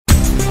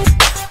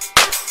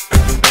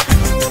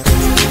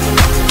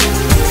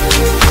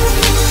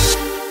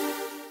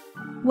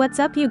What's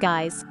up you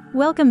guys?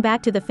 Welcome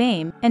back to The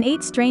Fame, and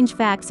 8 strange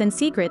facts and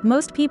secret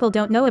most people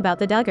don't know about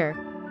the Duggar.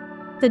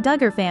 The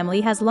Duggar family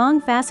has long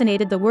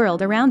fascinated the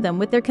world around them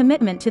with their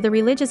commitment to the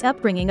religious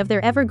upbringing of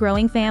their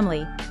ever-growing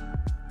family.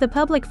 The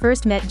public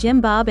first met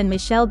Jim Bob and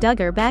Michelle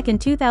Duggar back in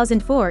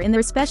 2004 in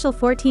their special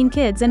 14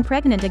 kids and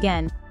pregnant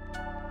again.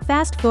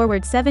 Fast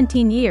forward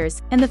 17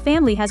 years, and the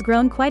family has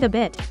grown quite a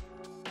bit.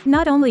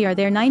 Not only are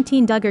there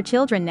 19 Duggar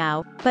children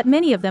now, but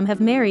many of them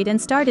have married and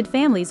started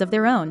families of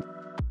their own.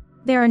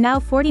 There are now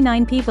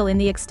 49 people in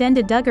the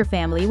extended Duggar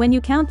family when you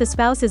count the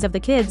spouses of the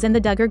kids and the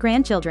Duggar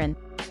grandchildren.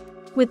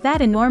 With that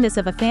enormous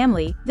of a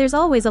family, there's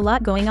always a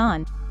lot going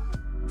on.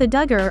 The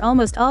Duggar are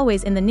almost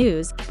always in the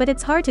news, but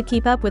it's hard to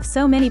keep up with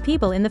so many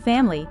people in the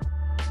family.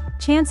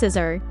 Chances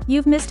are,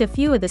 you've missed a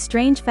few of the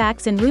strange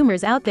facts and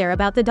rumors out there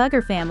about the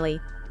Duggar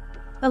family.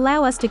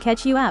 Allow us to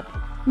catch you up.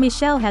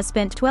 Michelle has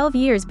spent 12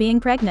 years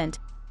being pregnant.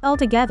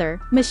 Altogether,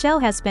 Michelle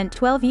has spent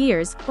 12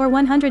 years, or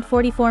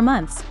 144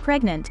 months,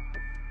 pregnant.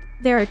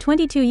 There are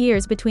 22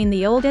 years between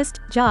the oldest,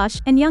 Josh,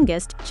 and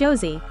youngest,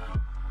 Josie.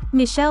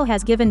 Michelle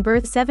has given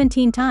birth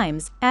 17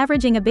 times,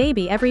 averaging a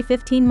baby every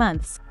 15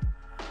 months.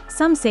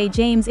 Some say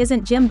James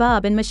isn't Jim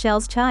Bob and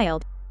Michelle's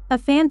child. A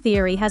fan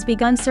theory has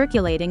begun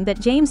circulating that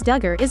James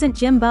Duggar isn't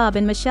Jim Bob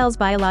and Michelle's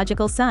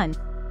biological son.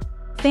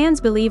 Fans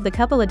believe the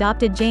couple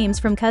adopted James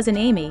from cousin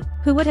Amy,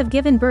 who would have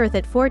given birth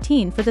at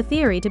 14 for the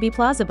theory to be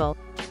plausible.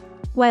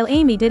 While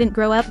Amy didn't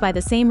grow up by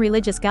the same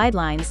religious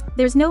guidelines,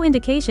 there's no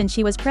indication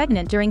she was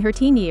pregnant during her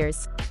teen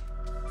years.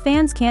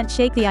 Fans can't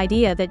shake the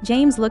idea that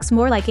James looks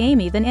more like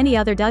Amy than any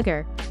other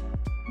Duggar.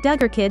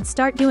 Duggar kids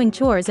start doing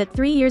chores at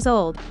 3 years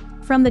old.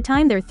 From the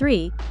time they're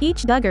 3,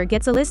 each Duggar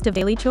gets a list of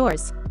daily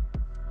chores.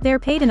 They're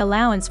paid an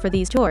allowance for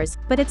these chores,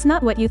 but it's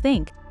not what you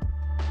think.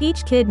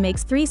 Each kid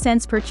makes 3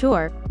 cents per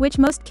chore, which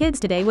most kids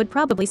today would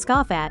probably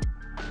scoff at.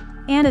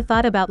 Anna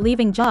thought about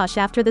leaving Josh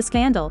after the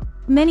scandal.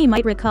 Many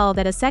might recall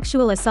that a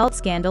sexual assault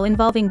scandal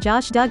involving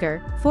Josh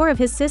Duggar, 4 of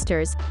his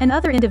sisters, and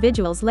other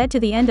individuals led to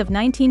the end of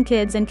 19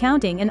 Kids and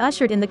Counting and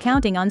ushered in the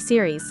Counting On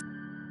series.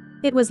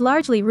 It was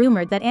largely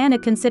rumored that Anna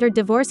considered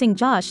divorcing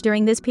Josh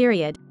during this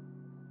period.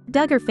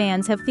 Duggar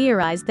fans have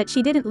theorized that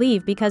she didn't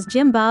leave because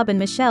Jim Bob and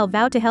Michelle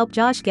vowed to help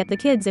Josh get the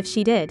kids if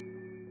she did.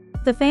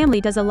 The family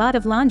does a lot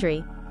of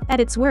laundry. At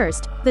its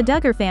worst, the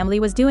Duggar family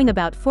was doing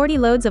about 40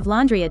 loads of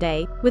laundry a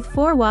day, with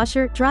 4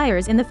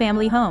 washer-dryers in the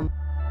family home.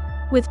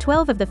 With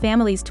 12 of the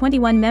family's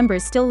 21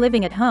 members still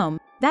living at home,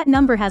 that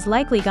number has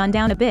likely gone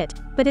down a bit,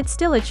 but it's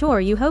still a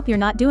chore you hope you're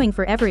not doing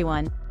for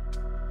everyone.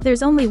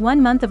 There's only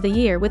 1 month of the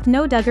year with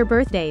no Duggar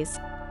birthdays.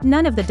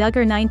 None of the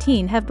Duggar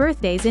 19 have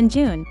birthdays in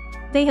June.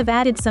 They have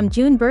added some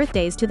June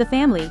birthdays to the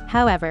family,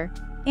 however.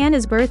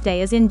 Anna's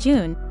birthday is in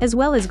June, as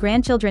well as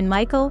grandchildren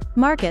Michael,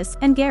 Marcus,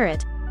 and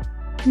Garrett.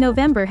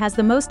 November has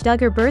the most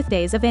Duggar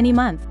birthdays of any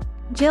month.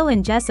 Jill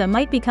and Jessa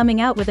might be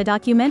coming out with a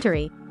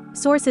documentary.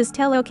 Sources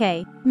tell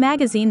OK!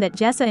 Magazine that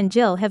Jessa and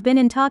Jill have been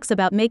in talks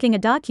about making a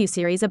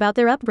docuseries about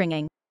their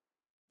upbringing.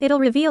 It'll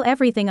reveal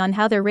everything on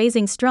how they're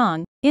raising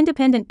strong,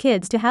 independent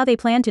kids to how they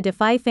plan to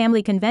defy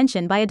family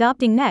convention by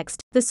adopting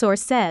next, the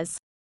source says.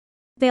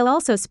 They'll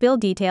also spill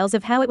details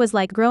of how it was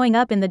like growing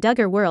up in the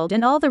Duggar world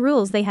and all the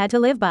rules they had to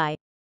live by.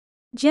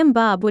 Jim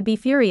Bob would be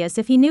furious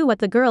if he knew what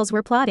the girls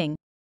were plotting.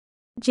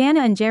 Jana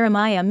and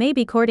Jeremiah may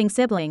be courting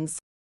siblings.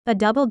 A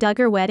double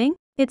Duggar wedding?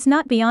 It's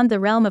not beyond the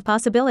realm of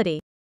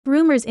possibility.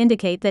 Rumors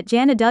indicate that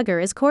Jana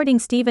Duggar is courting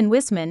Stephen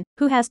Wisman,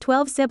 who has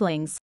 12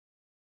 siblings.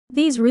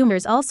 These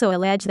rumors also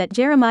allege that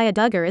Jeremiah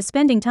Duggar is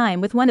spending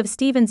time with one of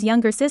Stephen's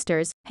younger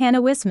sisters,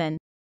 Hannah Wisman.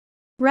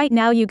 Right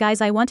now you guys,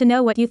 I want to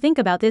know what you think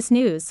about this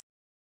news.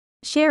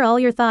 Share all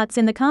your thoughts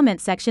in the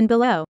comment section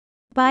below.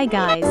 Bye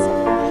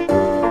guys.